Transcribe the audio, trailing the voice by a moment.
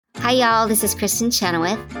Hi, y'all. This is Kristen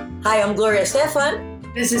Chenoweth. Hi, I'm Gloria Stefan.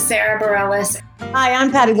 This is Sarah Bareilles. Hi,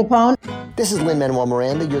 I'm Patty Lapone. This is Lin-Manuel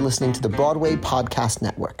Miranda. You're listening to the Broadway Podcast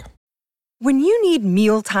Network. When you need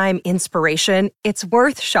mealtime inspiration, it's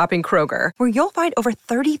worth shopping Kroger, where you'll find over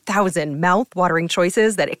 30,000 mouth-watering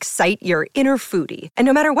choices that excite your inner foodie. And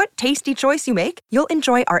no matter what tasty choice you make, you'll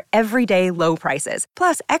enjoy our everyday low prices,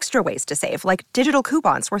 plus extra ways to save, like digital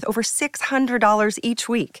coupons worth over $600 each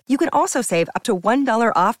week. You can also save up to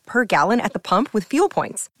 $1 off per gallon at the pump with fuel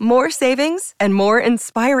points. More savings and more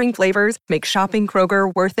inspiring flavors make shopping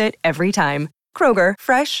Kroger worth it every time. Kroger,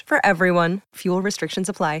 fresh for everyone. Fuel restrictions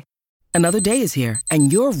apply. Another day is here,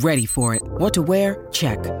 and you're ready for it. What to wear?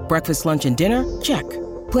 Check. Breakfast, lunch, and dinner? Check.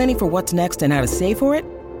 Planning for what's next and how to save for it?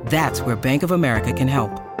 That's where Bank of America can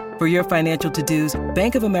help. For your financial to-dos,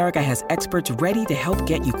 Bank of America has experts ready to help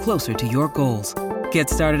get you closer to your goals. Get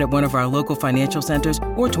started at one of our local financial centers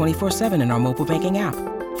or 24/7 in our mobile banking app.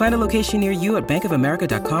 Find a location near you at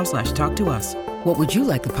bankofamerica.com/talktous. What would you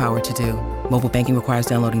like the power to do? Mobile banking requires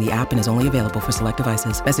downloading the app and is only available for select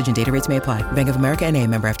devices. Message and data rates may apply. Bank of America N.A.,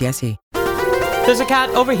 member FDIC. There's a cat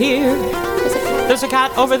over here. There's a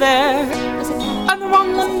cat over there. And the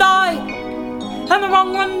wrong one died. And the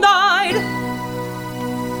wrong one died.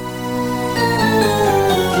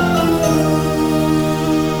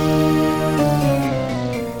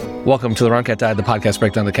 Welcome to The Wrong Cat Died, the podcast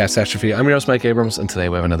breakdown of the catastrophe. I'm your host, Mike Abrams, and today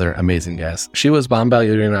we have another amazing guest. She was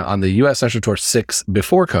Bombalurina on the U.S. National Tour 6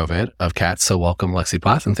 before COVID of Cats, so welcome, Lexie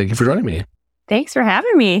Plath, and thank you for joining me. Thanks for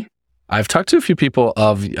having me. I've talked to a few people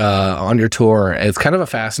on your tour. It's kind of a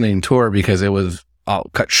fascinating tour because it was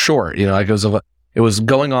cut short. You know, like it was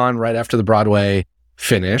going on right after the Broadway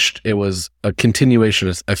finished. It was a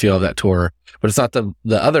continuation, I feel, of that tour, but it's not the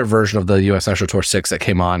other version of the U.S. National Tour 6 that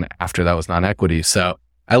came on after that was non-equity. So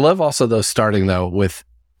I love also those starting, though, with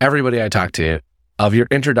everybody I talked to of your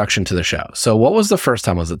introduction to the show. So what was the first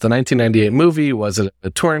time? Was it the 1998 movie? Was it a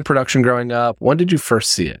touring production growing up? When did you first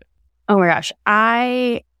see it? Oh my gosh.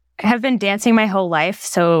 I have been dancing my whole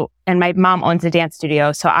life. And my mom owns a dance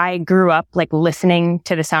studio. So I grew up like listening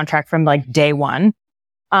to the soundtrack from like day one.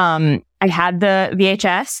 I had the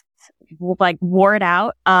VHS, like wore it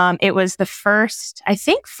out. It was the first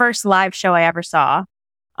live show I ever saw.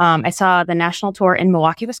 I saw the national tour in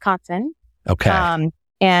Milwaukee, Wisconsin. Okay.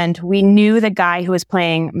 And we knew the guy who was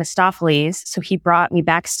playing Mistopheles. So he brought me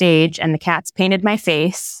backstage and the Cats painted my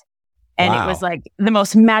face. And It was like the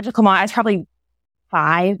most magical moment. I was probably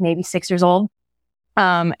 5, maybe 6 years old.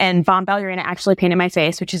 And Bombalurina actually painted my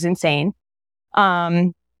face, which is insane.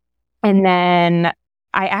 And then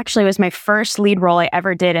it was my first lead role I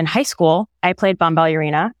ever did in high school. I played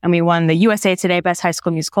Bombalurina and we won the USA Today Best High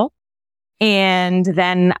School Musical. And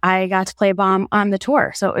then I got to play Bomb on the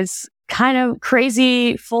tour. So it was kind of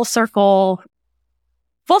crazy, full circle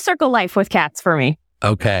life with Cats for me.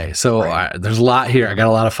 Okay. So there's a lot here. I got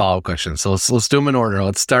a lot of follow-up questions. So let's do them in order.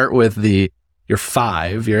 Let's start with you're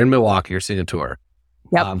 5, you're in Milwaukee, you're seeing a tour.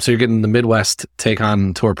 Yep. So you're getting the Midwest take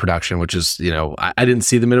on tour production, which is, you know, I didn't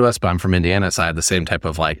see the Midwest, but I'm from Indiana, so I had the same type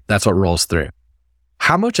of that's what rolls through.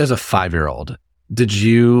 How much as a 5-year-old did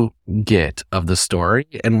you get of the story?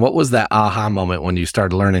 And what was that aha moment when you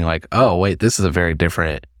started learning oh, wait, this is a very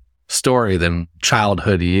different story than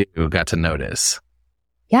childhood you got to notice?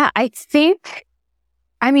 Yeah, I think,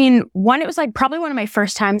 it was probably one of my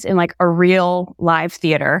first times in a real live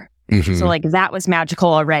theater. Mm-hmm. So that was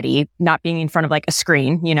magical already, not being in front of a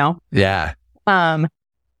screen, you know? Yeah.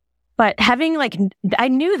 But having I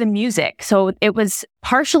knew the music, so it was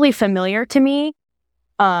partially familiar to me.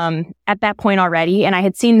 At that point already, and I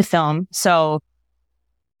had seen the film, so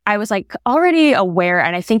I was already aware,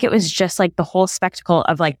 and I think it was just the whole spectacle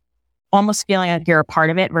of almost feeling like you're a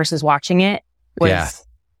part of it versus watching it was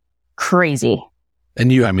crazy.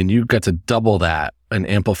 And you got to double that and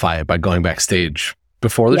amplify it by going backstage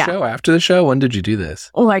before the show, after the show. When did you do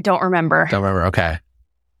this? Oh, I don't remember. Okay,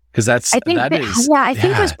 because I think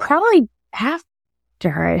it was probably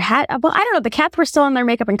after it had. Well, I don't know. The Cats were still in their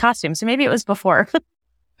makeup and costumes, so maybe it was before.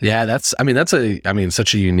 Yeah, that's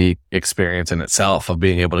such a unique experience in itself of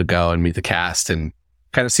being able to go and meet the cast and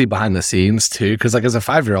kind of see behind the scenes too. Because as a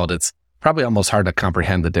 5-year-old, it's probably almost hard to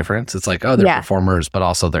comprehend the difference. It's they're performers, but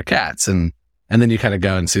also they're cats. And then you kind of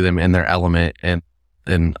go and see them in their element and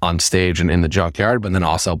on stage and in the junkyard, but then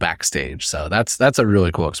also backstage. So that's a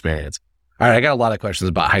really cool experience. All right, I got a lot of questions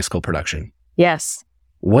about high school production. Yes.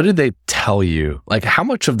 What did they tell you? How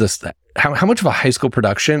much of this, how much of a high school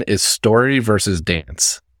production is story versus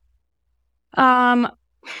dance? Well,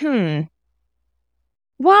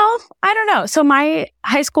 I don't know. So my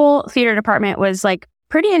high school theater department was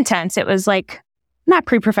pretty intense. It was not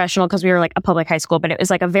pre-professional because we were like a public high school, but it was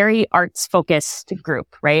like a very arts focused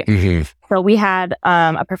group, right? Mm-hmm. So we had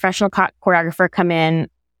a professional choreographer come in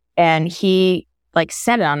and he like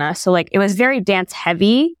set it on us. So like it was very dance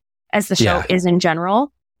heavy as the show is in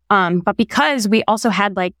general. But because we also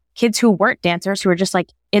had like kids who weren't dancers, who were just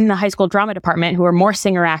like in the high school drama department, who were more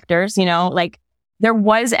singer actors, you know, like there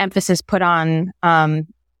was emphasis put on the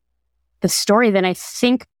story than I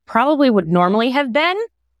think probably would normally have been,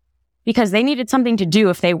 because they needed something to do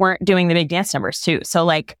if they weren't doing the big dance numbers too. So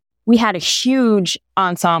like we had a huge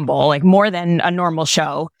ensemble, like more than a normal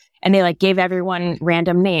show. And they like gave everyone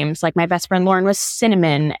random names. Like my best friend Lauren was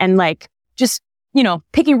Cinnamon, and like just, you know,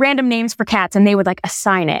 picking random names for cats, and they would like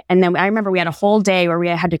assign it. And then I remember we had a whole day where we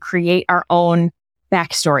had to create our own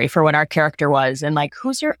backstory for what our character was. And like,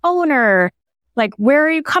 who's your owner? Like, where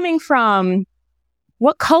are you coming from?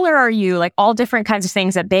 What color are you? Like all different kinds of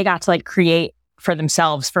things that they got to like create for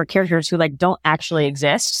themselves for characters who like don't actually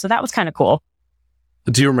exist. So that was kind of cool.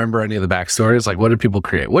 Do you remember any of the backstories? Like, what did people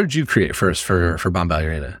create? What did you create first for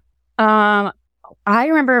Bombalurina? I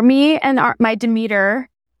remember me and my Demeter,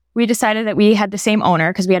 we decided that we had the same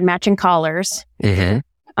owner because we had matching collars,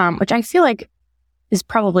 which I feel like is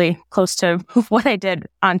probably close to what I did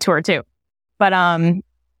on tour too. But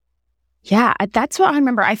yeah, that's what I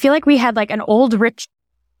remember. I feel like we had like an old rich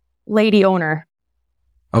lady owner.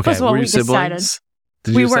 Okay, were you siblings?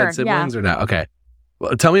 Did you decide siblings or not? Okay,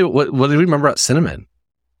 well, tell me what do you remember about Cinnamon?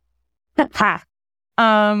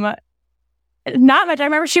 Not much. I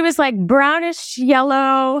remember she was like brownish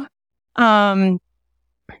yellow.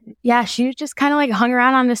 Yeah, she just kind of like hung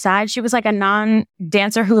around on the side. She was like a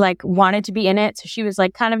non-dancer who like wanted to be in it. So she was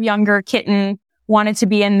like kind of younger kitten, wanted to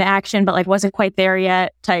be in the action, but like wasn't quite there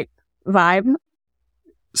yet type vibe.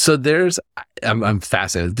 So I'm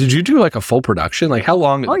fascinated. Did you do like a full production? Like how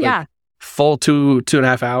long? Oh, yeah. Full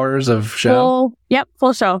 2.5 hours of show?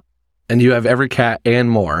 Full show. And you have every cat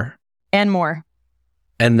and more. And more.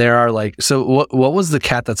 And there are like, so what was the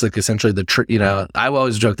cat that's like essentially you know, I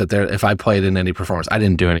always joke that if I played in any performance, I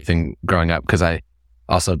didn't do anything growing up because I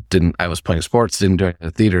also I was playing sports, didn't do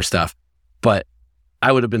any theater stuff, but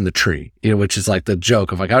I would have been the tree, you know, which is like the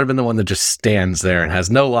joke of like, I would have been the one that just stands there and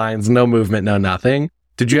has no lines, no movement, no nothing.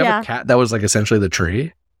 Did you have a cat that was like essentially the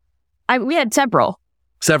tree? We had several.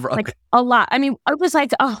 Like a lot. I mean, it was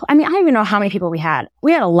like, I don't even know how many people we had.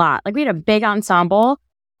 We had a lot. Like we had a big ensemble.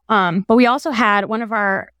 But we also had one of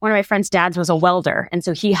my friend's dads was a welder. And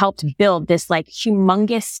so he helped build this like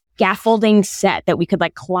humongous scaffolding set that we could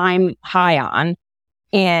like climb high on.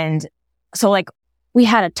 And so like we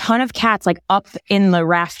had a ton of cats like up in the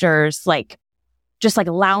rafters, like just like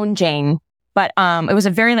lounging. But it was a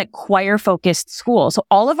very like choir focused school. So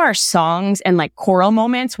all of our songs and like choral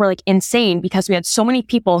moments were like insane because we had so many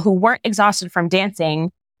people who weren't exhausted from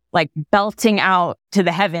dancing, like belting out to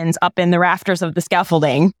the heavens up in the rafters of the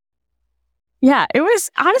scaffolding. Yeah, it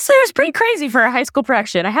was pretty crazy for a high school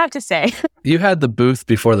production, I have to say. You had the booth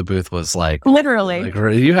before the booth was like literally.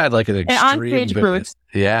 Like, you had like an extreme on-stage booth.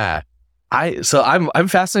 Yeah. I'm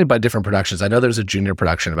fascinated by different productions. I know there's a junior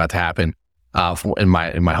production about to happen in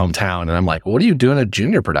my hometown, and I'm like, what do you do in a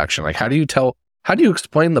junior production? Like, how do you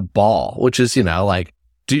explain the ball? Which is, you know, like,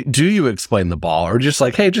 do you explain the ball, or just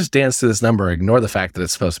like, hey, just dance to this number, ignore the fact that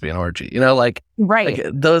it's supposed to be an orgy, you know, like, right.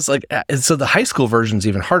 Like those, like, so the high school version's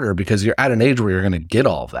even harder because you're at an age where you're going to get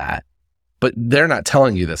all of that, but they're not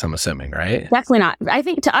telling you this, I'm assuming, right? Definitely not. I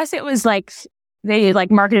think to us, it was like, they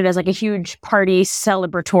like marketed it as like a huge party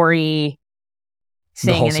celebratory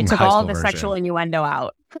thing, and they took all the sexual innuendo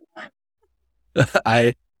out.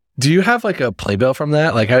 Do you have like a playbill from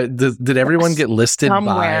that? Like, did everyone get listed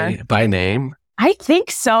by name? I think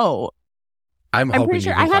so. I'm hoping pretty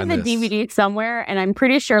sure I have the DVD somewhere, and I'm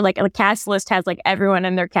pretty sure like the cast list has like everyone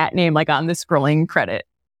and their cat name like on the scrolling credit.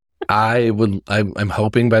 I'm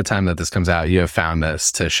hoping by the time that this comes out, you have found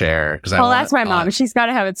this to share. That's my mom. She's got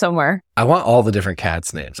to have it somewhere. I want all the different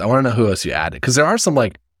cats' names. I want to know who else you added, because there are some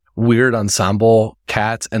like weird ensemble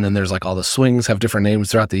cats, and then there's like all the swings have different names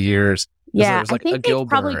throughout the years. Yeah, like I think they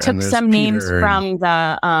probably took some names from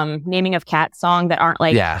the Naming of Cats song that aren't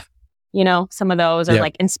like, you know, some of those are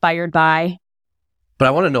like inspired by. But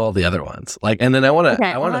I want to know all the other ones. Like, and then I want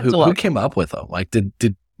to know who came up with them. Like,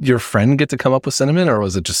 did your friend get to come up with Cinnamon, or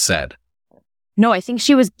was it just said? No, I think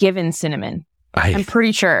she was given Cinnamon. I'm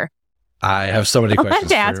pretty sure. I have so many questions. I'll have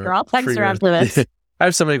to ask her. I'll text her after this. I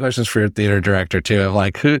have so many questions for your theater director too. Of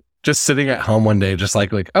like, who just sitting at home one day, just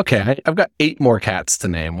like okay, I've got 8 more cats to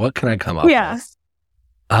name. What can I come up with?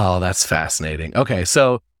 Oh, that's fascinating. Okay,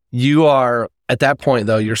 so you are at that point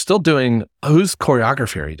though. You're still doing. Whose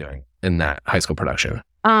choreography are you doing in that high school production?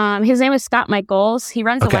 His name is Scott Michaels. He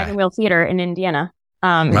runs the Wagon Wheel Theater in Indiana,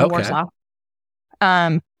 in Warsaw.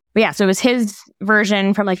 But yeah, so it was his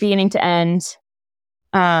version from like beginning to end.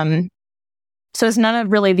 So it's none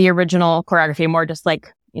of really the original choreography, more just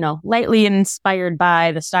like, lightly inspired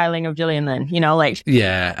by the styling of Gillian Lynn, like.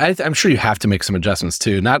 Yeah, I'm sure you have to make some adjustments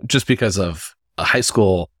too, not just because of a high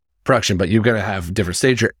school production, but you're going to have different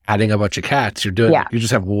stage. You're adding a bunch of cats. You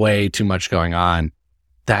just have way too much going on.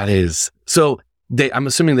 That is so. I'm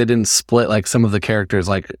assuming they didn't split like some of the characters,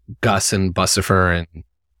 like Gus and Bustifer, and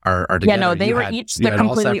are together. Yeah, no, they were each the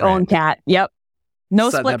completely own cat. Yep, no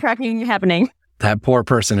split tracking happening. That poor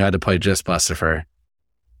person who had to play just Bustifer.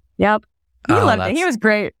 Yep, he loved it. He was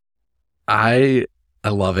great. I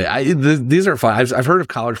love it. These are fun. I've heard of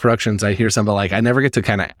college productions. I hear something like I never get to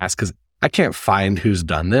kind of ask because I can't find who's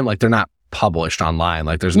done them. Like they're not published online.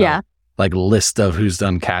 Like there's no like list of who's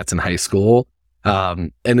done cats in high school.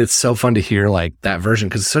 And it's so fun to hear like that version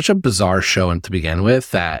because it's such a bizarre show to begin with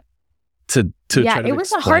that to try to it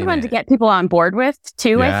was a hard one to get people on board with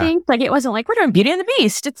too. I think like it wasn't like we're doing Beauty and the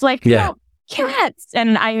Beast. It's like cats,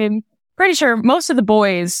 and I'm pretty sure most of the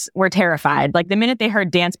boys were terrified. Like the minute they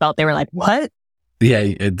heard Dance Belt, they were like, "What?" Yeah,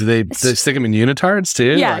 do they stick them in unitards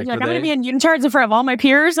too? Yeah, like I'm going to be in unitards in front of all my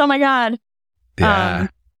peers. Oh my god. Yeah.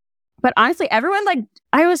 But honestly, everyone, like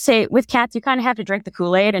I always say with cats, you kind of have to drink the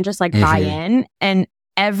Kool-Aid and just like buy in, and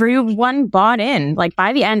everyone bought in. Like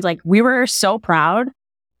by the end, like we were so proud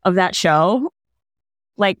of that show.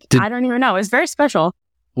 Like I don't even know, it was very special.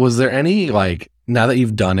 Was there any like now that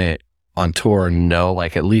you've done it on tour,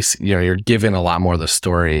 like at least you're given a lot more of the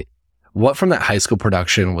story? What from that high school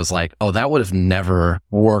production was like, oh, that would have never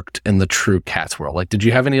worked in the true Cats world? Like, did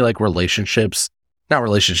you have any like relationships? Not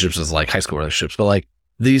relationships as like high school relationships, but like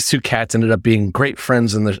these two cats ended up being great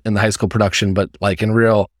friends in the high school production, but like in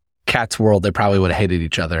real Cats world, they probably would have hated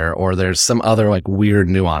each other, or there's some other like weird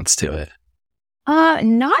nuance to it.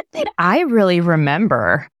 Not that I really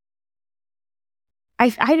remember.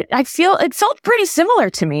 I feel it felt pretty similar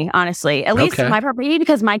to me, honestly. At least my property,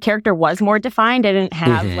 because my character was more defined. I didn't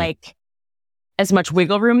have like as much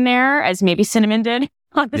wiggle room there as maybe Cinnamon did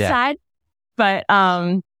on the side. But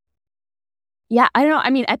yeah, I don't know. I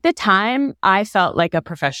mean, at the time, I felt like a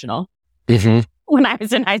professional when I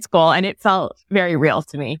was in high school, and it felt very real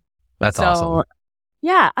to me. That's awesome.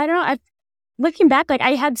 Yeah, I don't know. Looking back, like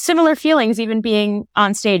I had similar feelings, even being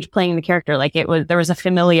on stage playing the character. Like there was a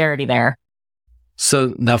familiarity there.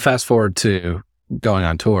 So now fast forward to going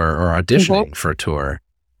on tour or auditioning for a tour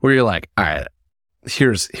where you're like, all right,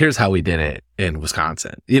 here's how we did it in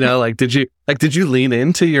Wisconsin. Like, did you lean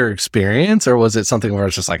into your experience, or was it something where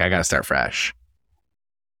it's just like, I got to start fresh?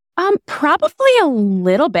 Probably a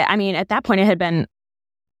little bit. I mean, at that point it had been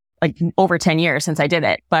like over 10 years since I did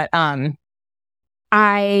it. But,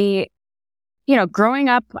 growing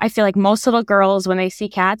up, I feel like most little girls, when they see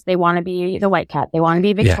cats, they want to be the white cat. They want to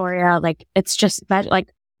be Victoria. Yeah. Like, it's just that,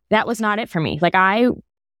 like, that was not it for me. Like, I,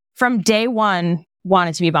 from day one,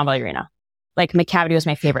 wanted to be Bombalurina. Like, McCavity was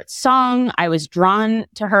my favorite song. I was drawn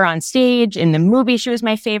to her on stage. In the movie, she was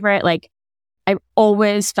my favorite. Like, I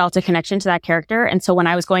always felt a connection to that character. And so when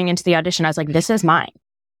I was going into the audition, I was like, this is mine.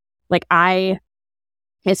 Like,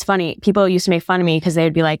 it's funny. People used to make fun of me because they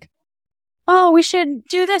would be like, oh, we should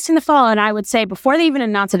do this in the fall. And I would say, before they even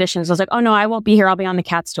announced auditions, I was like, oh no, I won't be here. I'll be on the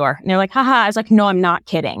Cats tour. And they're like, haha. I was like, no, I'm not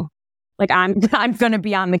kidding. Like, I'm going to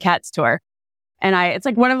be on the Cats tour. And it's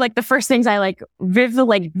like one of like the first things I like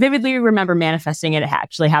vividly remember manifesting it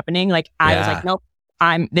actually happening. Like, I was like, nope,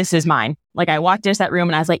 this is mine. Like, I walked into that room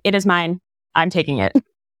and I was like, it is mine. I'm taking it.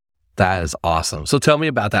 That is awesome. So tell me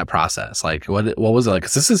about that process. Like, what was it like?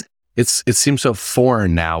 Because it seems so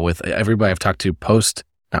foreign now with everybody I've talked to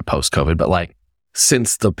not post-COVID, but like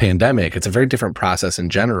since the pandemic. It's a very different process in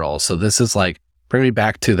general. So this is like, bring me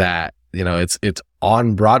back to that. It's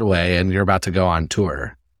on Broadway and you're about to go on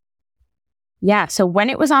tour. Yeah. So when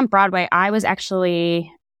it was on Broadway, I was actually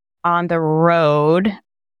on the road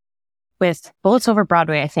with Bullets Over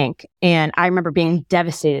Broadway, I think. And I remember being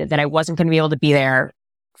devastated that I wasn't going to be able to be there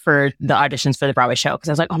for the auditions for the Broadway show. Because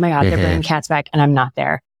I was like, oh my God, they're bringing cats back and I'm not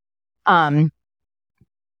there.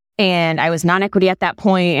 And I was non-equity at that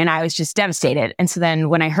point, and I was just devastated. And so then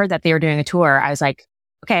when I heard that they were doing a tour, I was like,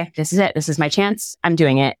 okay, this is it. This is my chance. I'm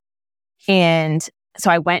doing it. And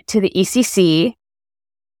so I went to the ECC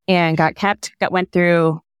and went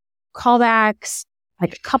through callbacks,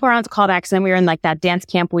 like a couple rounds of callbacks. And then we were in like that dance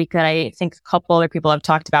camp week that I think a couple other people have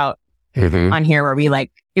talked about on here, where we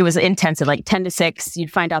it was intensive, like 10 to 6.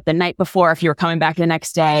 You'd find out the night before if you were coming back the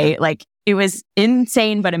next day. Like, it was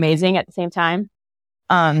insane, but amazing at the same time.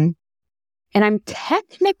 And I'm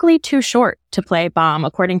technically too short to play Bomb,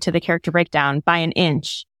 according to the character breakdown, by an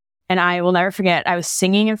inch. And I will never forget, I was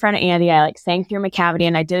singing in front of Andy. I sang through my cavity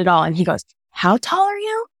and I did it all. And he goes, how tall are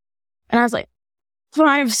you? And I was like,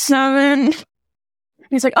 5'7".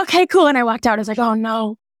 He's like, okay, cool. And I walked out. I was like, oh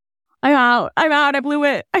no, I'm out. I blew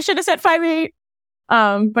it. I should have said 5'8".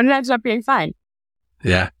 But it ended up being fine.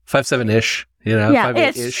 Yeah. 5'7"-ish, you know, Yeah,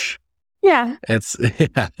 5'8"-ish. Yeah.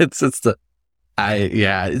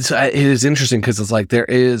 It is interesting because it's like there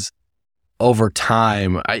is over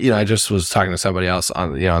time, I just was talking to somebody else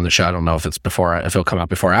on the show. I don't know if it'll come out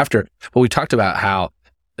before or after, but we talked about how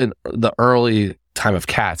in the early time of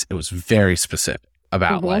cats, it was very specific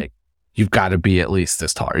about like, you've got to be at least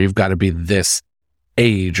this tall, or you've got to be this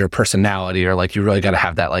age or personality, or like, you really got to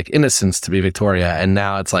have that like innocence to be Victoria. And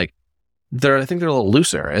now it's like, I think they're a little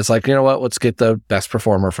looser. It's like, you know what, let's get the best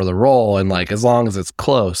performer for the role. And like, as long as it's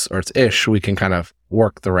close or it's ish, we can kind of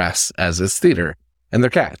work the rest as it's theater, and they're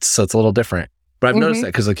cats. So it's a little different. But I've noticed that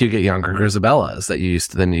because like you get younger Grisabellas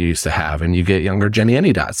than you used to have, and you get younger Jenny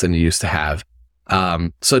Anydots than you used to have.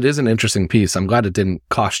 So it is an interesting piece. I'm glad it didn't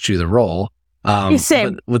cost you the role.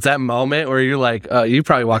 Same. But with that moment where you're like, you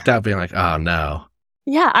probably walked out being like, oh no.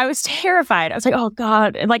 Yeah, I was terrified. I was like, oh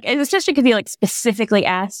God. And like, it was just because he like specifically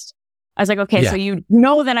asked. I was like, okay, so you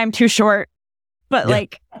know that I'm too short, but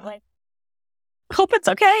like, hope it's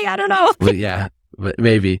okay. I don't know. But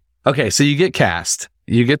maybe. Okay, so you get cast.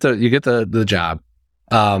 You get the job.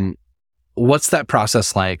 What's that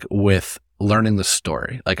process like with learning the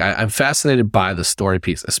story? Like, I'm fascinated by the story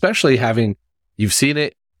piece, especially you've seen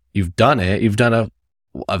it, you've done it, you've done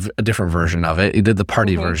a different version of it. You did the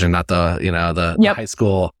party version, not the high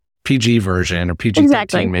school PG version or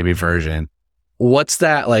PG-13 maybe version. What's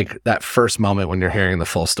that like, that first moment when you're hearing the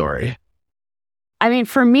full story? I mean,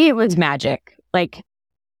 for me, it was magic. Like,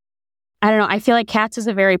 I don't know. I feel like Cats is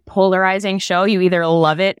a very polarizing show. You either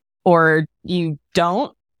love it or you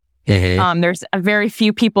don't. There's a very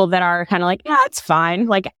few people that are kind of like, yeah, it's fine.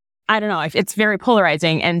 Like, I don't know. It's very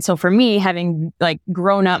polarizing. And so for me, having like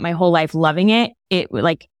grown up my whole life loving it,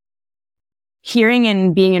 like hearing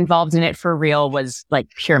and being involved in it for real was like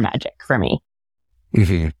pure magic for me.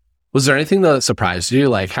 Mm-hmm. Was there anything that surprised you?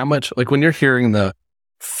 Like how much, like when you're hearing the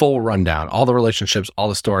full rundown, all the relationships, all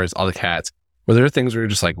the stories, all the cats, were there things where you're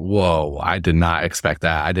just like, whoa, I did not expect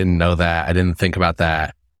that. I didn't know that. I didn't think about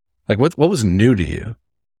that. Like what was new to you?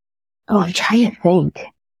 Oh, I'm trying to think.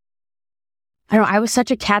 I don't know. I was such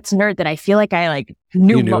a Cats nerd that I feel like I like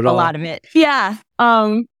knew a lot of it. Yeah.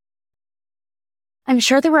 I'm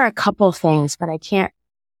sure there were a couple things, but I can't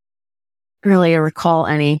really recall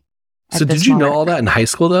any. So did you know all that in high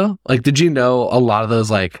school though? Like, did you know a lot of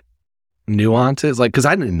those like nuances? Like, cause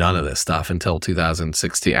I knew none of this stuff until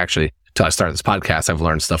 2016. Actually, until I started this podcast, I've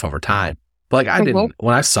learned stuff over time. But like,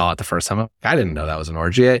 when I saw it the first time, I didn't know that was an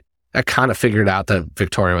orgy. I kind of figured out that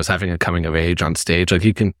Victoria was having a coming of age on stage. Like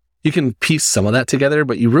you can piece some of that together,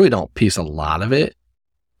 but you really don't piece a lot of it.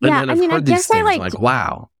 And then I've heard these things like,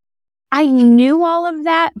 wow. I knew all of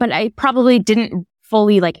that, but I probably didn't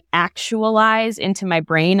fully like actualize into my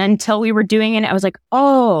brain until we were doing it. I was like,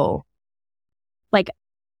 oh, like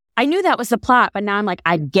I knew that was the plot, but now I'm like,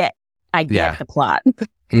 I get the plot.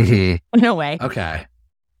 Mm-hmm. No way. Okay.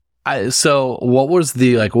 So what was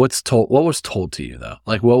the, like, what was told to you though?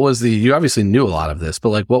 Like, you obviously knew a lot of this, but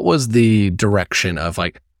like, what was the direction of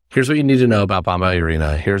like, here's what you need to know about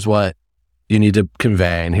Bombalurina. Here's what you need to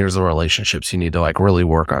convey. And here's the relationships you need to like really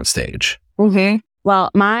work on stage. Mm-hmm.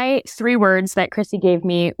 Well, my 3 words that Chrissy gave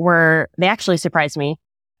me they actually surprised me,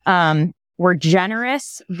 were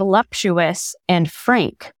generous, voluptuous, and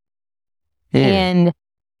frank. And,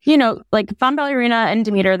 you know, like Bombalurina and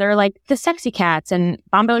Demeter, they're like the sexy cats, and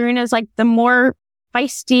Bombalurina is like the more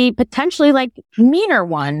feisty, potentially like meaner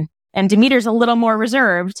one. And Demeter's a little more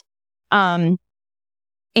reserved. And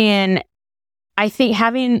I think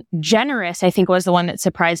having generous, I think was the one that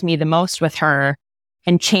surprised me the most with her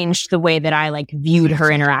and changed the way that I like viewed her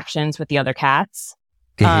interactions with the other cats.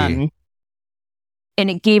 And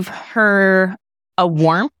it gave her a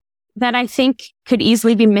warmth that I think could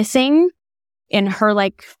easily be missing in her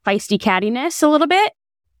like feisty cattiness a little bit.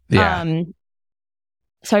 Yeah.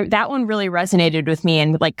 So that one really resonated with me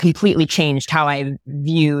and like completely changed how I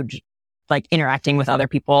viewed like interacting with other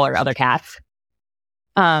people or other cats.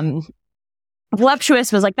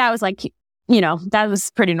 Voluptuous was like, that was like, you know, that was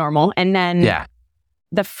pretty normal. And then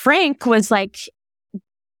the frank was like,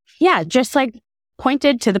 yeah, just like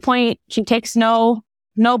pointed to the point. She takes no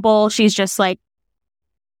bull. She's just like,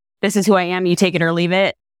 this is who I am. You take it or leave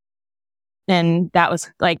it. And that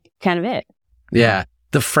was like kind of it. Yeah.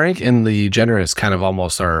 The frank and the generous kind of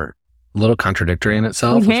almost are a little contradictory in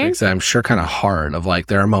itself, which makes it, I'm sure, kind of hard. Of like,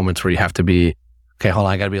 there are moments where you have to be, okay, hold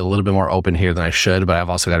on, I got to be a little bit more open here than I should, but I've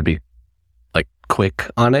also got to be like quick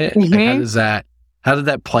on it. Like, how did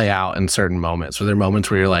that play out in certain moments? Were there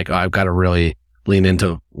moments where you're like, oh, I've got to really lean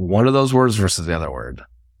into one of those words versus the other word?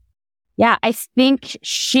 Yeah, I think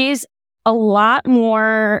she's a lot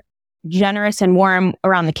more generous and warm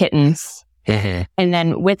around the kittens. And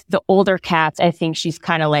then with the older cats, I think she's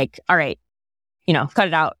kind of like, all right, cut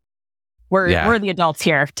it out. We're the adults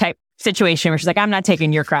here type situation where she's like, I'm not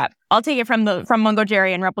taking your crap. I'll take it from Mungo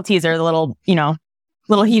Jerry and Rumpel Teaser, the little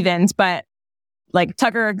heathens, but like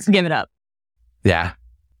Tucker, give it up. Yeah.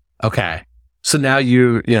 Okay. So now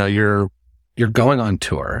you're going on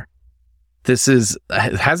tour.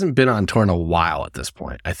 It hasn't been on tour in a while at this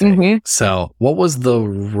point, I think. So what was the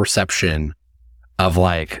reception of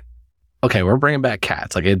like, okay, we're bringing back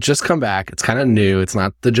cats. Like, it just come back. It's kind of new. It's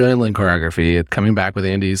not the Jillian Lynn choreography. It's coming back with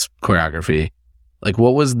Andy's choreography. Like,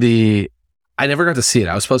 what was I never got to see it.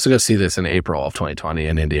 I was supposed to go see this in April of 2020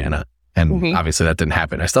 in Indiana. And obviously that didn't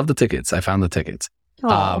happen. I still have the tickets. I found the tickets.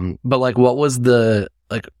 But like, what was there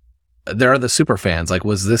are the super fans. Like,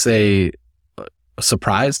 was this a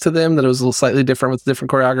surprise to them that it was a little slightly different with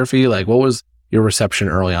different choreography? Like, what was your reception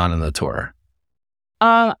early on in the tour?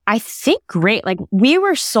 I think great. Like, we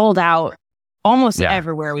were sold out almost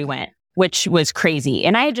everywhere we went, which was crazy.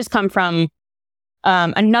 And I had just come from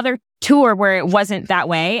another tour where it wasn't that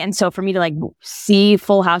way. And so for me to like see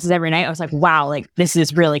full houses every night, I was like, wow, like this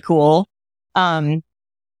is really cool.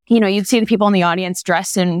 You'd see the people in the audience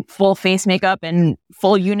dressed in full face makeup and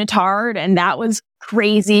full unitard, and that was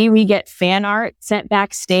crazy. We get fan art sent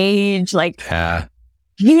backstage, like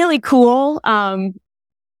really cool. My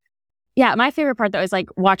favorite part though is like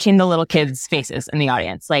watching the little kids' faces in the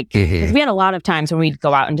audience. Like, 'cause we had a lot of times when we'd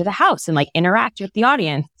go out into the house and like interact with the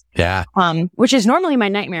audience. Yeah. Which is normally my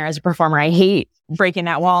nightmare as a performer. I hate breaking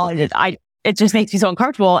that wall. It just makes me so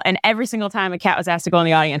uncomfortable. And every single time a cat was asked to go in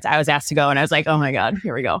the audience, I was asked to go. And I was like, oh my God,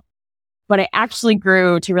 here we go. But I actually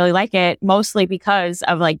grew to really like it, mostly because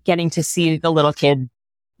of like getting to see the little kid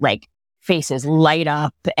like faces light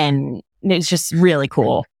up. And it's just really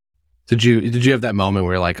cool. Did you have that moment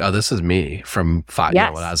where you're like, oh, this is me from when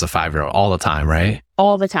I was a 5-year-old all the time, right?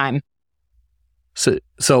 All the time.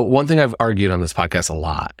 So one thing I've argued on this podcast a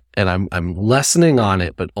lot, and I'm lessening on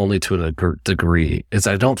it, but only to a degree, is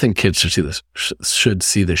I don't think kids should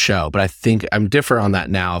see the show. But I think I'm different on that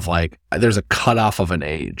now. Of like, there's a cutoff of an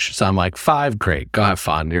age. So I'm like, 5, great, go have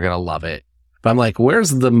fun, you're gonna love it. But I'm like, where's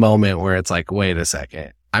the moment where it's like, wait a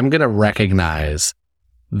second, I'm gonna recognize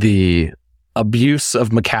the abuse of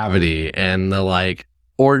McCavity and the like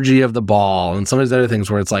orgy of the ball and some of these other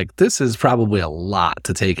things where it's like, this is probably a lot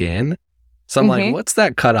to take in. So I'm like, what's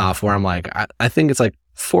that cutoff where I'm like, I think it's like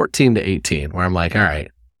 14 to 18 where I'm like, all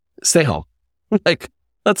right, stay home. Like,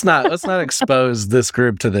 let's not expose this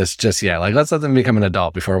group to this just yet. Like, let's let them become an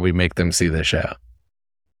adult before we make them see the show.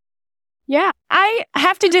 Yeah, I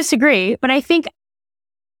have to disagree, but I think,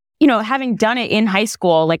 having done it in high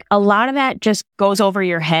school, like a lot of that just goes over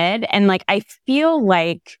your head. And like, I feel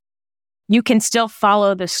like you can still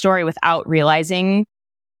follow the story without realizing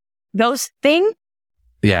those things.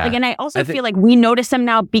 Yeah. Like, and I also feel like we notice them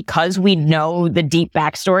now because we know the deep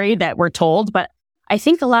backstory that we're told. But I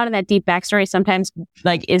think a lot of that deep backstory sometimes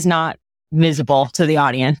like is not visible to the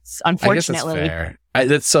audience, unfortunately. I guess that's fair.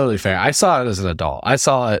 That's totally fair. I saw it as an adult. I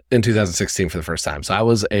saw it in 2016 for the first time. So I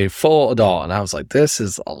was a full adult and I was like, this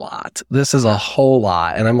is a lot. This is a whole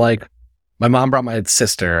lot. And I'm like, my mom brought my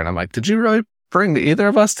sister and I'm like, did you really bring either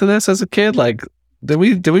of us to this as a kid? Like, did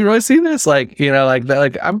we really see this? Like,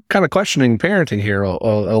 like I'm kind of questioning parenting here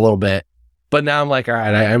a little bit, but now I'm like, all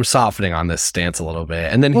right, I'm softening on this stance a little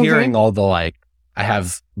bit. And then hearing all the, like,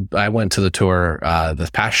 I went to the tour,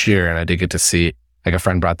 this past year and I did get to see, like, a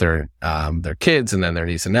friend brought their kids and then their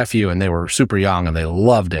niece and nephew and they were super young and they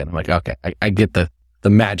loved it. I'm like, okay, I get the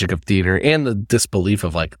magic of theater and the disbelief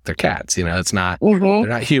of like they're cats, it's not, they're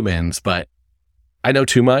not humans, but I know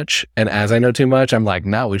too much, and as I know too much, I'm like,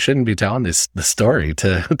 no, we shouldn't be telling the story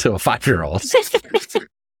to a 5-year-old.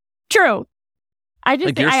 True. I just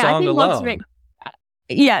like your song I think alone. Most of it,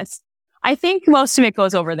 yes, I think most of it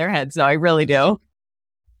goes over their heads, though. I really do.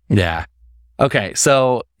 Yeah. Okay,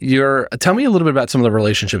 so tell me a little bit about some of the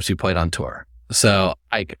relationships you played on tour. So,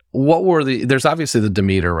 like, what were there's obviously the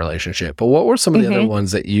Demeter relationship, but what were some of the other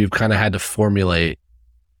ones that you've kind of had to formulate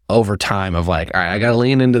over time of like, all right, I got to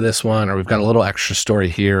lean into this one, or we've got a little extra story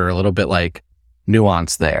here, or a little bit like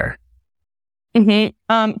nuance there?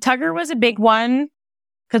 Tugger was a big one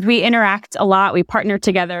because we interact a lot. We partner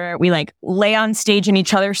together. We like lay on stage in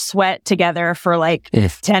each other's sweat together for like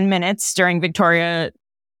 10 minutes during Victoria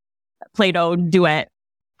Play-Doh duet.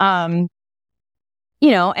 You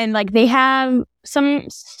know, and like they have some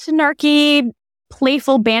snarky,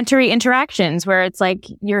 playful, bantery interactions where it's like,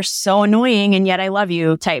 you're so annoying and yet I love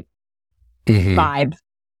you type vibe.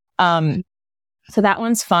 So that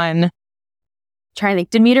one's fun. Trying to think.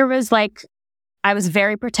 Demeter was like, I was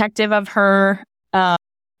very protective of her.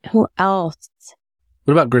 Who else?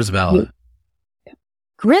 What about Grisabella?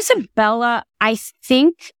 Grisabella, I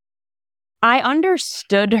think I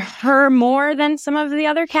understood her more than some of the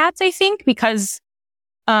other cats, I think, because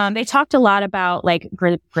they talked a lot about like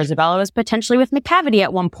Grisabella was potentially with McCavity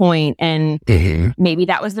at one point, and maybe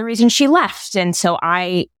that was the reason she left. And so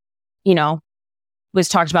I, you know, was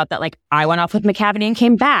talked about that, like I went off with McCavity and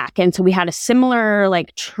came back. And so we had a similar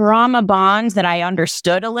like trauma bonds that I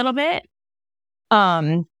understood a little bit.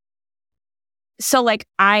 So like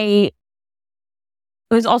I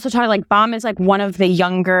was also talking like Bomb is like one of the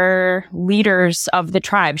younger leaders of the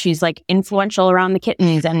tribe. She's like influential around the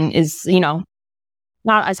kittens and is, you know,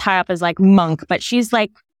 not as high up as like Monk, but she's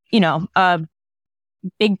like, you know, a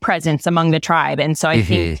big presence among the tribe. And so I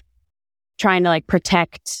think trying to like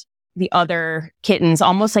protect the other kittens,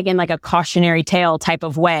 almost like in like a cautionary tale type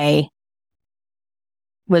of way,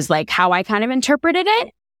 was like how I kind of interpreted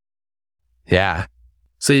it. Yeah.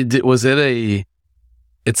 So was it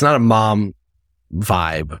it's not a mom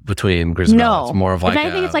vibe between Grisabella. No. It's more of like I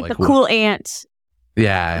think it's like the cool aunt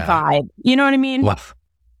vibe. You know what I mean? Well,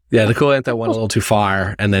 yeah, the cool aunt that went a little too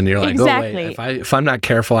far, and then you're like, exactly. Oh wait, if I'm not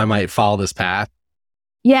careful, I might follow this path.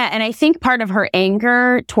 Yeah, and I think part of her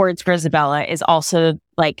anger towards Grisabella is also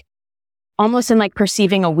like almost in like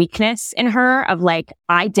perceiving a weakness in her of like,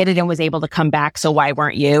 I did it and was able to come back, so why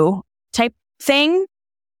weren't you type thing.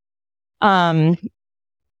 And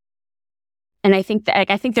I think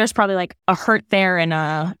that I think there's probably like a hurt there and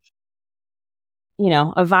a, you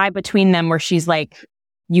know, a vibe between them where she's like,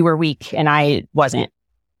 you were weak and I wasn't.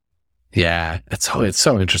 Yeah, it's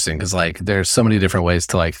so interesting because like there's so many different ways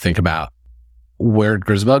to like think about where'd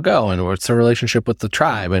Grisabella go and what's her relationship with the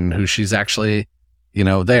tribe and who she's actually, you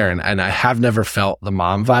know, there. And I have never felt the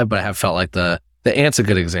mom vibe, but I have felt like the aunt's a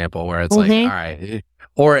good example where it's like, all right,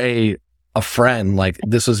 or a friend, like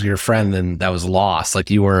this was your friend and that was lost.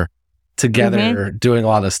 Like you were together doing a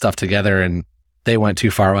lot of stuff together and they went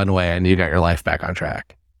too far one way and you got your life back on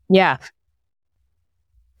track. Yeah.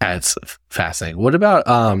 It's fascinating. What about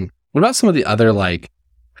some of the other, like,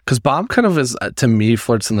 because Bomb kind of is, to me,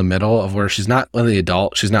 flirts in the middle of where she's not one of the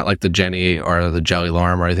adult, she's not like the Jenny or the Jelly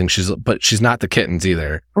Lorm or anything, but she's not the kittens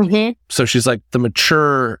either. So she's like the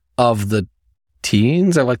mature of the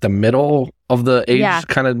teens or like the middle of the age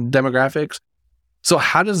kind of demographics. So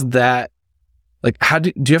how does that, like,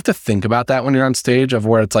 do you have to think about that when you're on stage of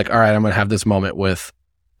where it's like, all right, I'm going to have this moment with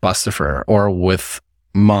Bustifer or with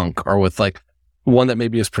Monk or with like one that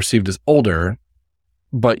maybe is perceived as older,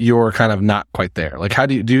 but you're kind of not quite there. Like, how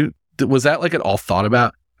was that like at all thought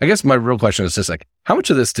about? I guess my real question is just like, how much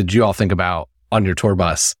of this did you all think about on your tour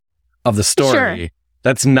bus of the story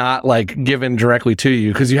that's not like given directly to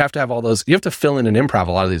you? Because you have to have all those, you have to fill in and improv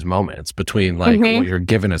a lot of these moments between like what you're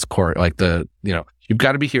given as court, like you've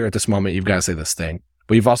got to be here at this moment, you've got to say this thing,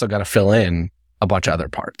 but you've also got to fill in a bunch of other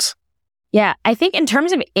parts. Yeah, I think in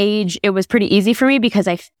terms of age, it was pretty easy for me because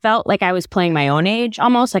I felt like I was playing my own age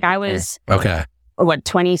almost. Like I was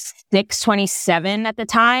 26, 27 at the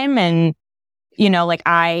time. And, you know, like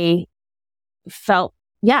I felt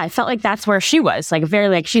like that's where she was. Like very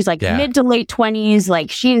like, she's like mid to late 20s. Like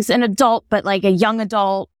she's an adult, but like a young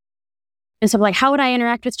adult. And so like, how would I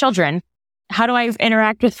interact with children? How do I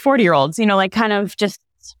interact with 40-year-olds? You know, like kind of just,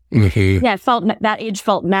 it felt, that age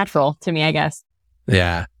felt natural to me, I guess.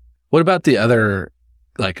 Yeah. What about the other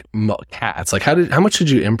like cats? Like how much did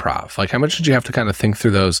you improv? Like how much did you have to kind of think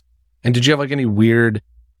through those? And did you have like any weird,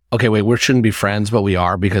 okay, wait, we shouldn't be friends, but we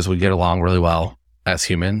are because we get along really well as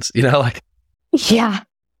humans, you know, like. Yeah.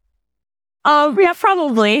 Yeah,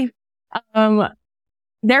 probably. There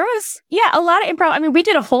was, a lot of improv. I mean, we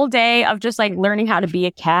did a whole day of just like learning how to be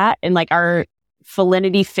a cat and like our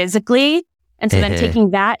felinity physically. And so then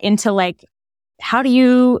taking that into like, how do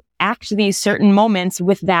you act these certain moments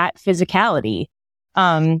with that physicality?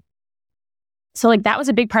 So like that was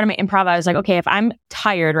a big part of my improv. I was like, okay, if I'm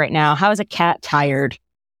tired right now, how is a cat tired?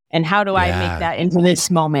 And how do I make that into this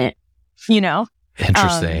moment? You know?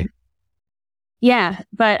 Interesting.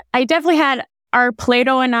 But I definitely had our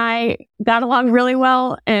Play-Doh and I got along really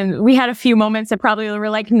well. And we had a few moments that probably were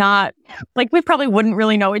like not, like we probably wouldn't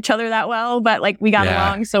really know each other that well, but like we got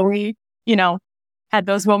along. So we, you know, had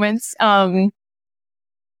those moments. What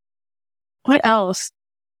else?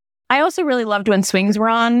 I also really loved when swings were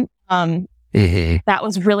on. That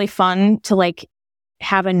was really fun to like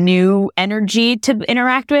have a new energy to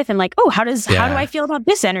interact with and like, oh, how do I feel about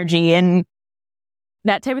this energy? And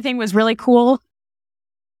that type of thing was really cool.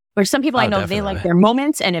 Or some people I know, definitely. They like their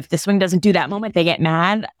moments. And if the swing doesn't do that moment, they get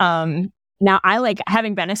mad. Now I like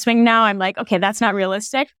having been a swing now, I'm like, okay, that's not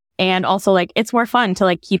realistic. And also like, it's more fun to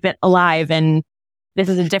like keep it alive. And this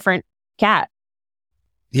is a different cat.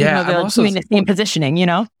 Yeah. They're doing the same positioning, you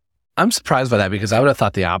know? I'm surprised by that because I would have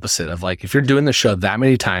thought the opposite of like, if you're doing the show that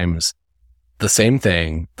many times, the same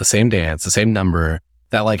thing, the same dance, the same number,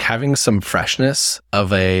 that like having some freshness of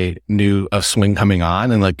swing coming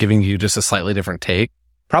on and like giving you just a slightly different take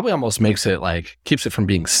probably almost makes it like, keeps it from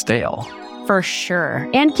being stale. For sure.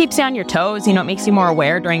 And keeps you on your toes. You know, it makes you more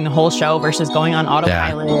aware during the whole show versus going on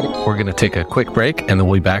autopilot. Yeah. We're going to take a quick break and then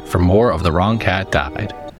we'll be back for more of The Wrong Cat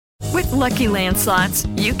Died. With Lucky Land Slots,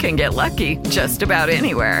 you can get lucky just about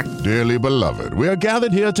anywhere. Dearly beloved, we are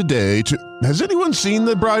gathered here today to... Has anyone seen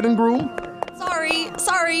the bride and groom?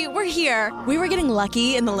 Sorry, we're here. We were getting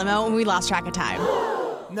lucky in the limo and we lost track of time.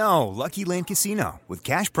 No, Lucky Land Casino, with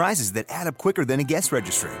cash prizes that add up quicker than a guest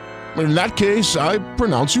registry. In that case, I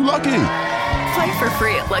pronounce you lucky. Play for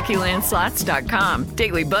free at LuckyLandSlots.com.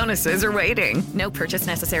 Daily bonuses are waiting. No purchase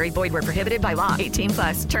necessary. Void where prohibited by law.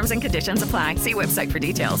 18+. Terms and conditions apply. See website for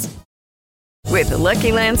details. With the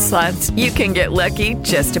Lucky Land Slots, you can get lucky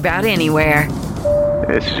just about anywhere.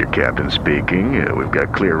 This is your captain speaking. We've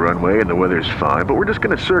got clear runway and the weather's fine, but we're just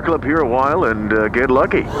going to circle up here a while and get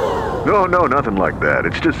lucky. No, nothing like that.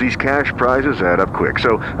 It's just these cash prizes add up quick.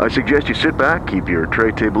 So I suggest you sit back, keep your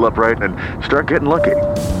tray table upright, and start getting lucky.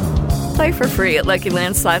 Play for free at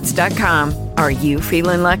LuckyLandSlots.com. Are you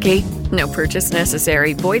feeling lucky? No purchase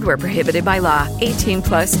necessary. Void where prohibited by law.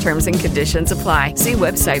 18+ terms and conditions apply. See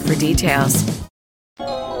website for details.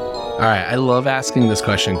 All right. I love asking this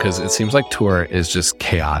question because it seems like tour is just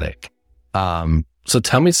chaotic. So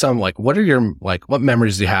tell me what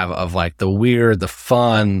memories do you have of like the weird, the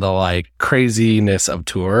fun, the like craziness of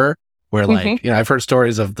tour where like, I've heard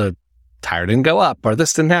stories of the tire didn't go up or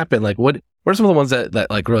this didn't happen. Like what are some of the ones that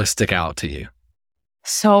like really stick out to you?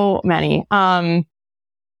 So many. That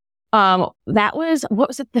was, what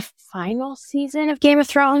was it? The final season of Game of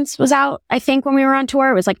Thrones was out, I think, when we were on tour.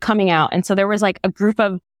 It was like coming out. And so there was like a group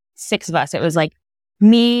of 6 of us. It was like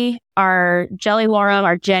me, our Jelly Laura,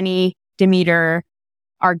 our Jenny, Demeter,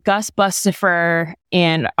 our Gus Bustifer,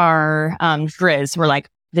 and our Grizz were like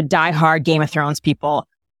the diehard Game of Thrones people.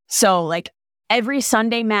 So like every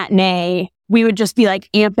Sunday matinee, we would just be like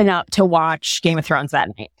amping up to watch Game of Thrones that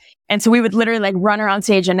night. And so we would literally like run around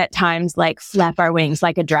stage and at times like flap our wings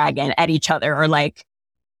like a dragon at each other or like,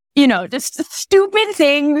 just stupid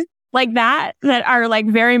things like that are like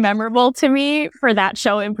very memorable to me for that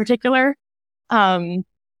show in particular.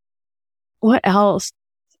 What else?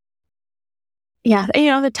 Yeah,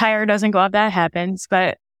 the tire doesn't go up. That happens,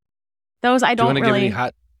 but those I don't really.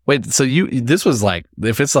 Wait, so this was like,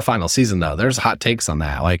 if it's the final season though, there's hot takes on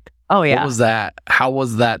that. Like, oh yeah, what was that? How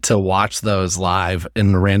was that to watch those live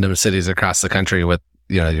in random cities across the country with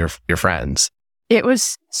your friends? It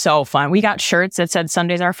was so fun. We got shirts that said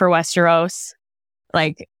 "Sundays are for Westeros."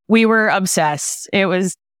 Like we were obsessed. It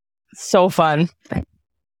was so fun.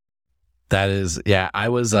 That is, yeah. I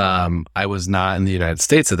was not in the United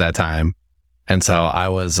States at that time. And so I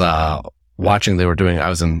was watching, I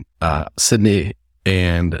was in Sydney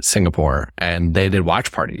and Singapore, and they did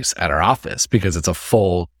watch parties at our office because it's a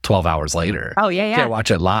full 12 hours later. Oh, yeah. You can't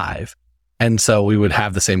watch it live. And so we would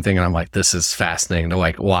have the same thing. And I'm like, this is fascinating to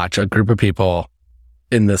like watch a group of people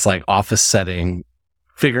in this like office setting,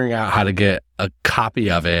 figuring out how to get a copy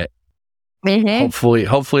of it,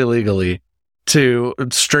 hopefully legally, to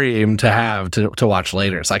stream, to have to watch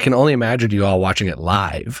later. So I can only imagine you all watching it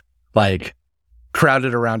live, like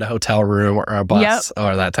crowded around a hotel room or a bus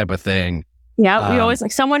or that type of thing. Yeah, we always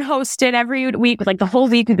like someone hosted every week with like the whole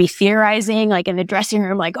week would be theorizing like in the dressing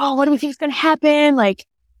room, like, oh, what do we think is going to happen? Like,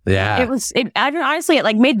 yeah, honestly, it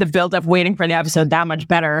like made the build up waiting for the episode that much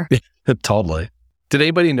better. Totally. Did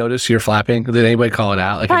anybody notice your flapping? Did anybody call it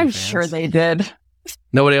out? Like, I'm sure they did.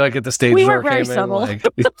 Nobody like at the stage we door weren't very came subtle. in,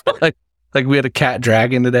 like we had a cat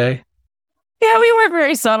dragon today. Yeah, we weren't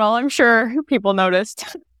very subtle. I'm sure people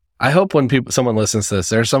noticed. I hope when someone listens to this,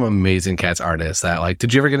 there's some amazing cats artists that like.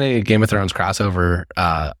 Did you ever get any Game of Thrones crossover?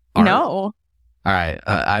 Art? No. All right,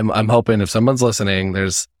 I'm hoping if someone's listening,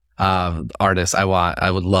 there's artists I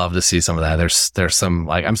would love to see some of that. There's some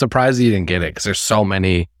like I'm surprised you didn't get it because there's so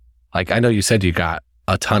many. Like I know you said you got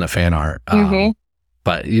a ton of fan art,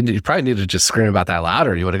 but you probably need to just scream about that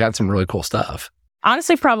louder. You would have got some really cool stuff.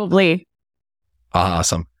 Honestly, probably.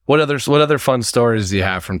 Awesome. What other fun stories do you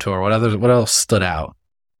have from tour? What else stood out?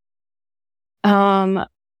 Trying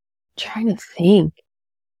to think.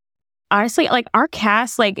 honestly, like our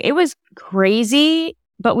cast, like it was crazy,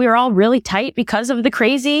 but we were all really tight because of the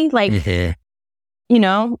crazy. Like, you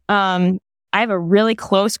know, I have a really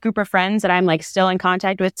close group of friends that I'm like still in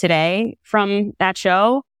contact with today from that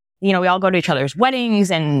show. You know, we all go to each other's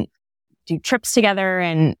weddings and do trips together.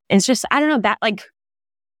 And it's just, I don't know, that like,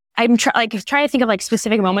 I'm trying to think of like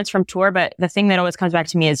specific moments from tour, but the thing that always comes back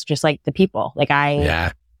to me is just like the people. Like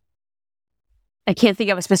I can't think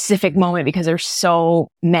of a specific moment because there's so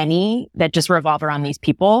many that just revolve around these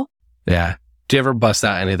people. Yeah. Do you ever bust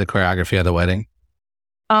out any of the choreography at the wedding?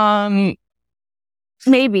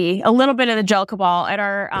 Maybe a little bit of the gel cabal at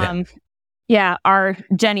our, our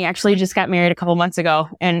Jenny actually just got married a couple months ago,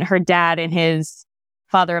 and her dad in his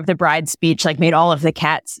father of the bride speech, like made all of the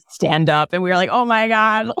cats stand up, and we were like, oh my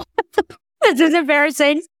God, this is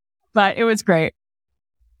embarrassing, but it was great.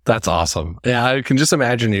 That's awesome. Yeah. I can just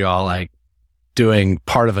imagine you all like doing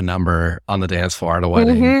part of a number on the dance floor at a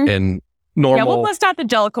wedding in normal. Yeah, we'll bust out the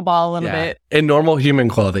gel cabal a little bit. In normal human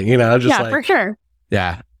clothing, you know, just for sure.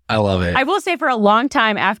 Yeah. I love it. I will say for a long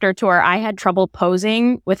time after tour, I had trouble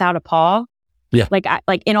posing without a paw. Yeah.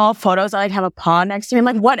 Like in all photos, I like have a paw next to me. I'm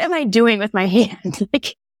like, what am I doing with my hand?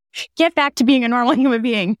 Like, get back to being a normal human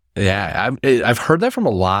being. Yeah. I've heard that from a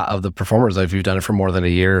lot of the performers. If you've done it for more than a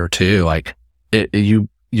year or two, like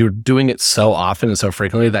you're doing it so often and so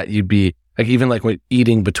frequently that you'd be like, even like when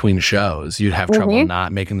eating between shows, you'd have trouble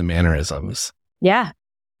not making the mannerisms. Yeah,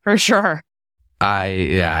 for sure.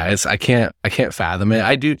 I can't fathom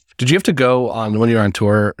it. Did you have to go on when you were on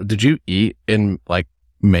tour? Did you eat in like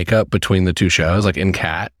makeup between the two shows, like in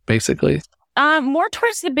Cat, basically? More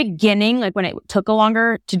towards the beginning, like when it took a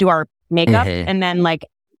longer to do our makeup. And then like,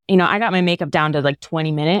 you know, I got my makeup down to like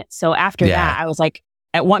 20 minutes. So after that, I was like,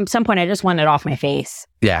 some point, I just wanted it off my face.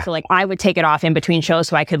 Yeah. So like I would take it off in between shows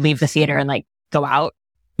so I could leave the theater and like go out.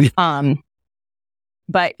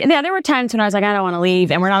 But yeah, there were times when I was like, I don't want to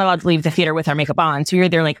leave, and we're not allowed to leave the theater with our makeup on. So you're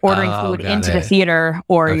either like ordering food into the theater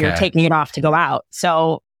or you're taking it off to go out.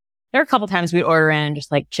 So there are a couple times we'd order in and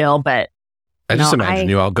just like chill. But I just imagine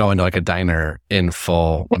you all go into like a diner in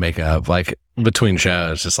full makeup, like between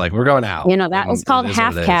shows, just like we're going out. You know, that was called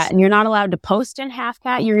half cat, and you're not allowed to post in half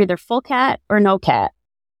cat. You're either full cat or no cat.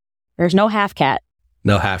 There's no half cat.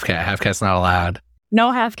 No half cat. Half cat's not allowed.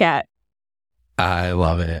 No half cat. I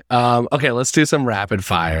love it. Okay, let's do some rapid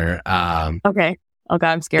fire. Okay. Oh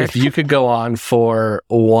God, I'm scared. If you could go on for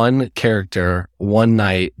one character, one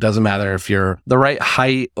night, doesn't matter if you're the right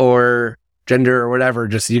height or gender or whatever,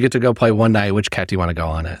 just you get to go play one night. Which cat do you want to go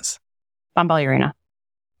on as? Bombalurina.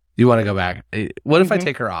 You want to go back? What if I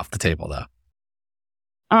take her off the table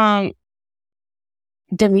though?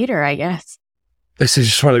 Demeter, I guess. So you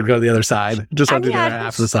just want to go to the other side? Just want to do that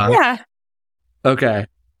half the song? Yeah. Okay.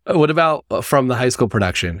 What about from the high school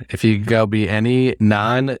production? If you could go be any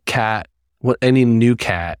non-cat, any new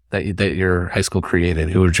cat that your high school created,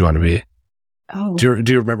 who would you want to be? Oh. Do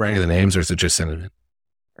you remember any of the names, or is it just Cinnamon?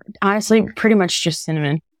 Honestly, pretty much just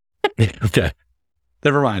Cinnamon. Okay.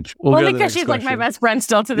 Never mind. Only because she's like my best friend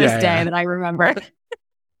still to this day that I remember.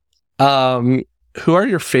 Who are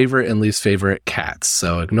your favorite and least favorite cats?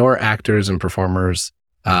 So ignore actors and performers,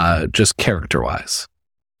 just character-wise.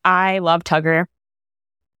 I love Tugger.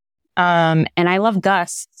 And I love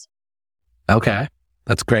Gus. Okay.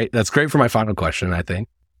 That's great. That's great for my final question, I think.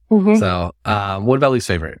 So, what about least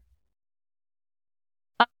favorite?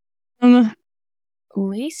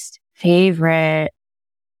 Least favorite.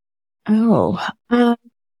 I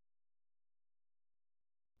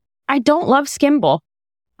don't love Skimble,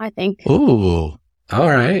 I think. Ooh. All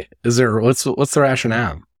right. What's the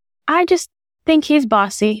rationale? I just think he's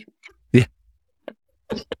bossy. Yeah.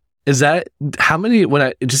 Is that how many,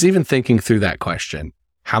 just even thinking through that question,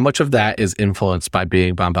 how much of that is influenced by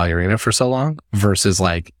being Bombalurina for so long versus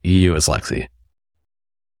like you as Lexie?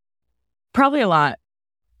 Probably a lot.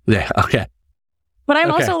 Yeah. Okay. But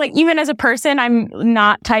I'm also like, even as a person, I'm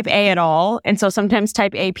not type A at all. And so sometimes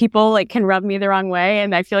type A people like can rub me the wrong way.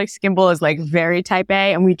 And I feel like Skimble is like very type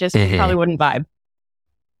A, and we just probably wouldn't vibe.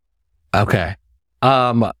 Okay.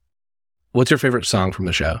 What's your favorite song from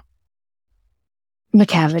the show?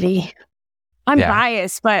 McCavity. I'm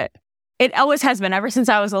biased, but it always has been ever since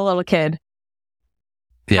I was a little kid.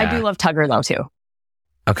 Yeah. I do love Tugger though too.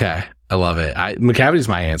 Okay. I love it. McCavity's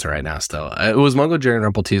my answer right now still. It was Mungo Jerry and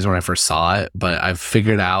Rumple Tees when I first saw it, but I've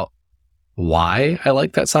figured out why I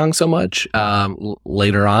like that song so much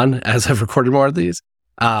later on as I've recorded more of these.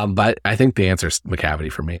 But I think the answer is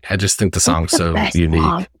McCavity for me. I just think the song's so unique.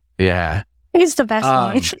 Song. Yeah. It's the best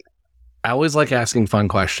one. I always like asking fun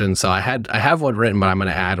questions. So I have one written, but I'm going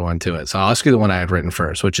to add one to it. So I'll ask you the one I had written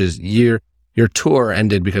first, which is your tour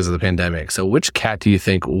ended because of the pandemic. So which cat do you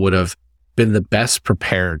think would have been the best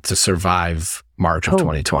prepared to survive March of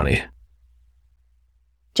 2020?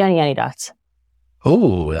 Jenny Anydots.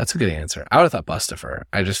 Oh, that's a good answer. I would have thought Bustifer.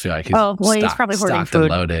 I just feel like he's he's probably hoarding stocked food.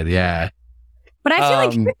 and loaded. Yeah. But I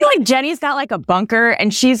feel like Jenny's got like a bunker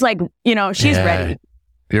and she's like, she's ready.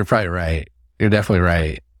 You're probably right. You're definitely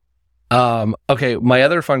right. Okay, my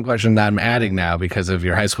other fun question that I'm adding now because of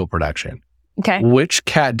your high school production. Okay. Which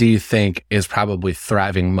cat do you think is probably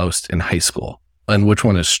thriving most in high school? And which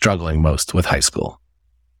one is struggling most with high school?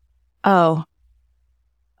 Oh.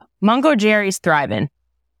 Mungo Jerry's thriving.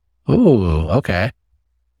 Ooh, okay.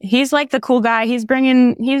 He's like the cool guy. He's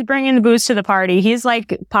bringing the booze to the party. He's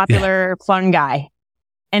like popular, fun guy.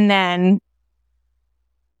 And then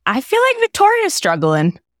I feel like Victoria's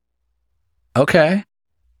struggling. Okay.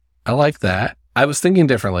 I like that. I was thinking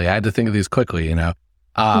differently. I had to think of these quickly,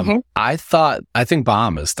 I think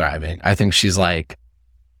Bomb is thriving. I think she's like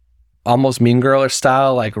almost Mean Girl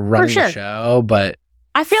style, like running the show, but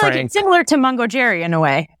I feel like it's similar to Mungo Jerry in a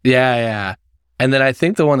way. Yeah. And then I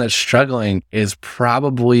think the one that's struggling is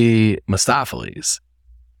probably Mistopheles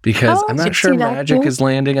because I'm not sure Magic is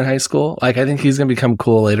landing in high school. Like, I think he's going to become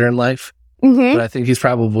cool later in life, but I think he's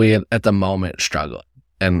probably at the moment struggling.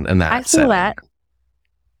 And that I feel that.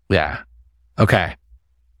 Yeah. Okay.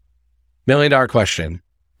 $1 million question.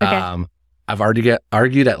 Okay. I've already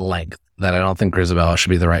argued at length that I don't think Grisabella should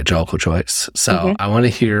be the right Jellicle choice. So I want to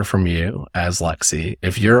hear from you as Lexie.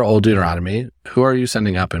 If you're Old Deuteronomy, who are you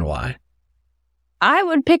sending up and why? I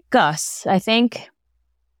would pick Gus, I think.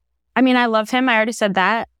 I mean, I love him. I already said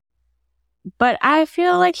that. But I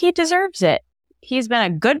feel like he deserves it. He's been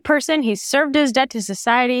a good person. He's served his debt to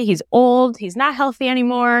society. He's old. He's not healthy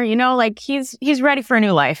anymore. He's ready for a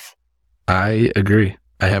new life. I agree.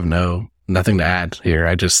 I have nothing to add here.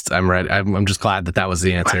 I'm ready. I'm just glad that was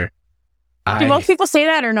the answer. Do most people say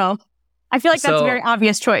that or no? I feel like that's a very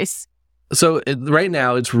obvious choice. So right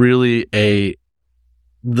now it's really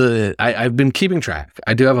I've been keeping track.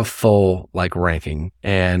 I do have a full ranking,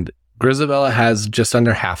 and Grisabella has just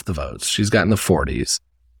under half the votes. She's got in the 40s.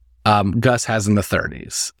 Gus has in the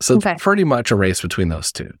 30s. So it's pretty much a race between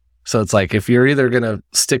those two. So it's like, if you're either going to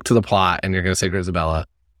stick to the plot and you're going to say Grisabella,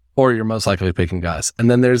 or you're most likely picking Gus.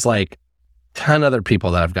 And then there's 10 other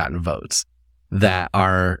people that have gotten votes that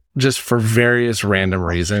are just for various random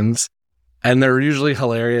reasons. And they're usually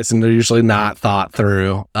hilarious and they're usually not thought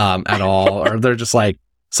through at all. Or they're just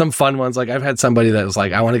some fun ones. I've had somebody that was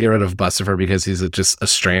I want to get rid of Bustifer because he's just a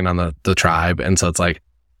strain on the tribe. And so it's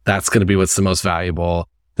that's going to be what's the most valuable.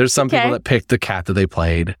 There's some people that picked the cat that they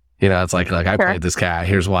played. It's I played this cat.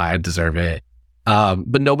 Here's why I deserve it.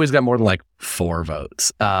 But nobody's got more than 4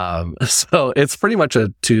 votes. So it's pretty much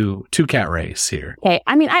a two cat race here. Okay.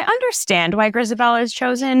 I mean, I understand why Grisabella is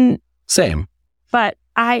chosen. Same. But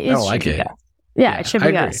I don't like it. Yeah, it should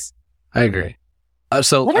be us. I agree.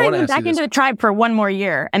 So let her even back into the tribe for one more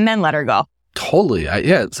year and then let her go. Totally.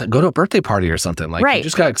 Go to a birthday party or something. You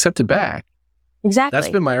just got accepted back. Exactly. That's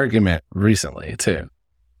been my argument recently too.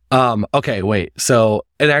 Okay, wait. So,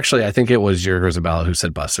 and actually, I think it was your Grisabella who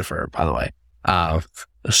said Bustifer, by the way.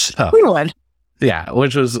 We would. Yeah,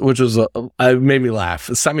 which was made me laugh.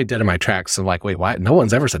 It stopped me dead in my tracks. I'm like, wait, why? No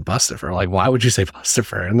one's ever said Bustifer. Why would you say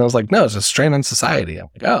Bustifer? And I was like, no, it's a strain on society. I'm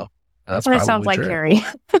like, oh, that's probably sounds like true. Harry.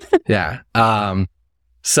 Yeah.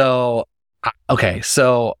 So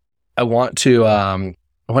I want to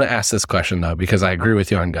ask this question though, because I agree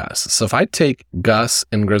with you on Gus. So if I take Gus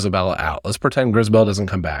and Grisabella out, let's pretend Grisabella doesn't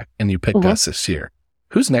come back and you pick Gus this year.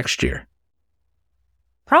 Who's next year?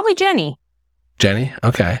 Probably Jenny. Jenny?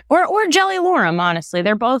 Okay. Or Jelly Lorem, honestly.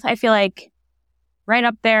 They're both, I feel like, right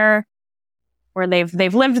up there where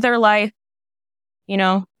they've lived their life.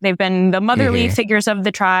 They've been the motherly figures of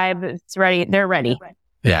the tribe. It's ready. They're ready.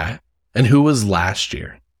 Yeah. And who was last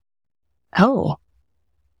year? Oh.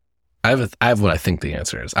 I have what I think the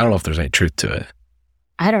answer is. I don't know if there's any truth to it.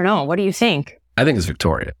 I don't know. What do you think? I think it's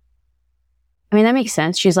Victoria. I mean, that makes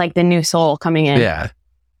sense. She's like the new soul coming in. Yeah.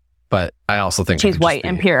 But I also think she's white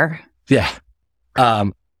and pure. Yeah.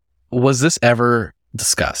 Was this ever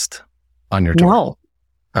discussed on your tour? No.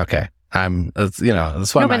 Okay.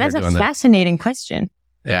 That's why but that's a fascinating question.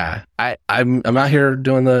 Yeah. I'm out here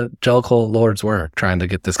doing the Jellicle Lord's work, trying to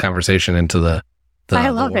get this conversation into the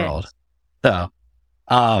world. So,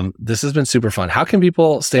 this has been super fun. How can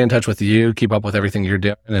people stay in touch with you, keep up with everything you're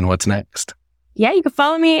doing, and what's next? Yeah, you can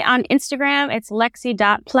follow me on Instagram. It's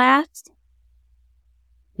lexie.plath.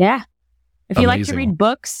 Yeah. If you like to read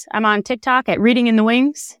books, I'm on TikTok at Reading in the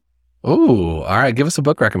Wings. Ooh, all right. Give us a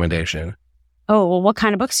book recommendation. Oh, well, what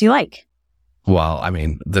kind of books do you like? Well, I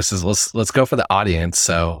mean, let's go for the audience.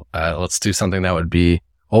 So let's do something that would be,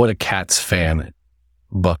 what would a Cats fan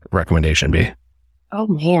book recommendation be? Oh,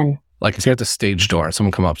 man. Like if you're at the stage door and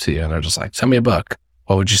someone come up to you and they're just like, send me a book,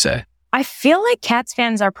 what would you say? I feel like Cats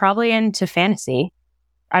fans are probably into fantasy.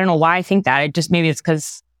 I don't know why I think that. Maybe it's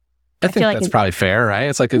because I think feel that's like probably fair, right?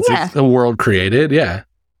 It's like it's a world created. Yeah.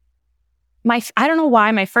 I don't know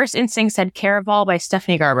why. My first instinct said Caraval by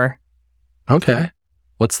Stephanie Garber. Okay.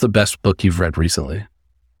 What's the best book you've read recently?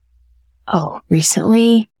 Oh,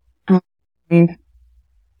 recently?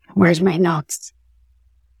 Where's my notes?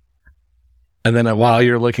 And then while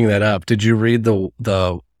you're looking that up, did you read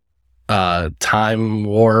the Time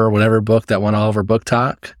War or whatever book that went all over Book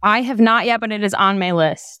Talk? I have not yet, but it is on my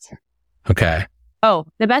list. Okay. Oh,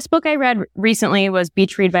 the best book I read recently was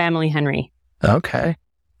Beach Read by Emily Henry. Okay.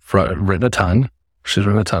 Written a ton. She's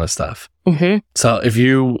written a ton of stuff. Mm-hmm. So if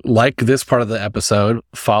you like this part of the episode,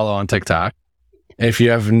 follow on TikTok. If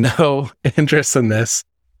you have no interest in this,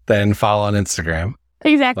 then follow on Instagram.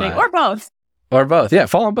 Exactly. Or both. Or both. Yeah,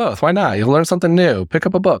 follow both. Why not? You'll learn something new. Pick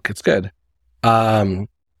up a book. It's good.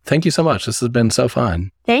 Thank you so much. This has been so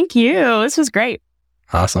fun. Thank you. This was great.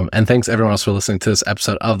 Awesome. And thanks everyone else for listening to this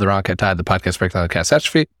episode of The Wrong Cat Died, the podcast breakdown of the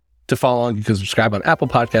catastrophe. To follow on, you can subscribe on Apple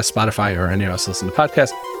Podcasts, Spotify, or anywhere else to listen to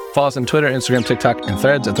podcasts. Follow us on Twitter, Instagram, TikTok, and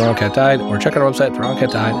Threads at The Wrong Cat Died, or check out our website,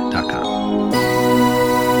 thewrongcatdied.com.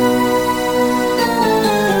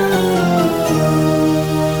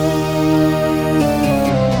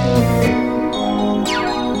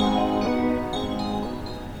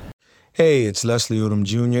 Hey, it's Leslie Odom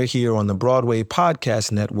Jr. here on the Broadway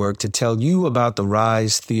Podcast Network to tell you about the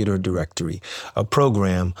Rise Theater Directory, a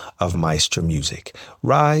program of Maestro Music.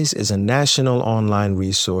 Rise is a national online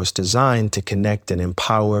resource designed to connect and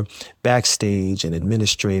empower backstage and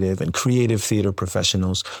administrative and creative theater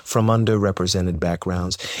professionals from underrepresented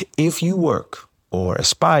backgrounds. If you work or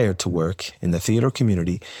aspire to work in the theater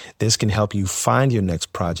community, this can help you find your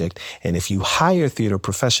next project. And if you hire theater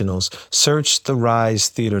professionals, search the Rise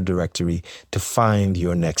Theater Directory to find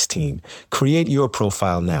your next team. Create your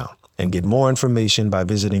profile now and get more information by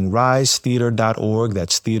visiting risetheater.org.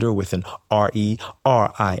 That's theater with an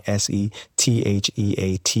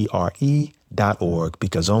RISETHEATRE.org,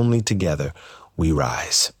 because only together we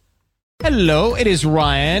rise. Hello, it is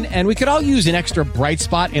Ryan, and we could all use an extra bright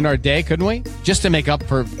spot in our day, couldn't we? Just to make up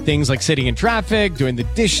for things like sitting in traffic, doing the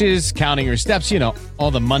dishes, counting your steps,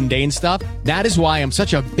 all the mundane stuff. That is why I'm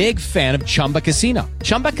such a big fan of Chumba Casino.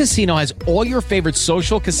 Chumba Casino has all your favorite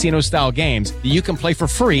social casino-style games that you can play for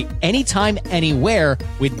free anytime, anywhere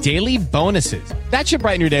with daily bonuses. That should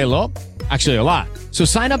brighten your day a little. Actually, a lot. So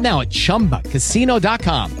sign up now at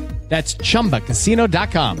ChumbaCasino.com. That's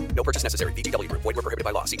ChumbaCasino.com. No purchase necessary. VGW Group. Void where prohibited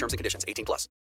by law. See terms and conditions. 18+.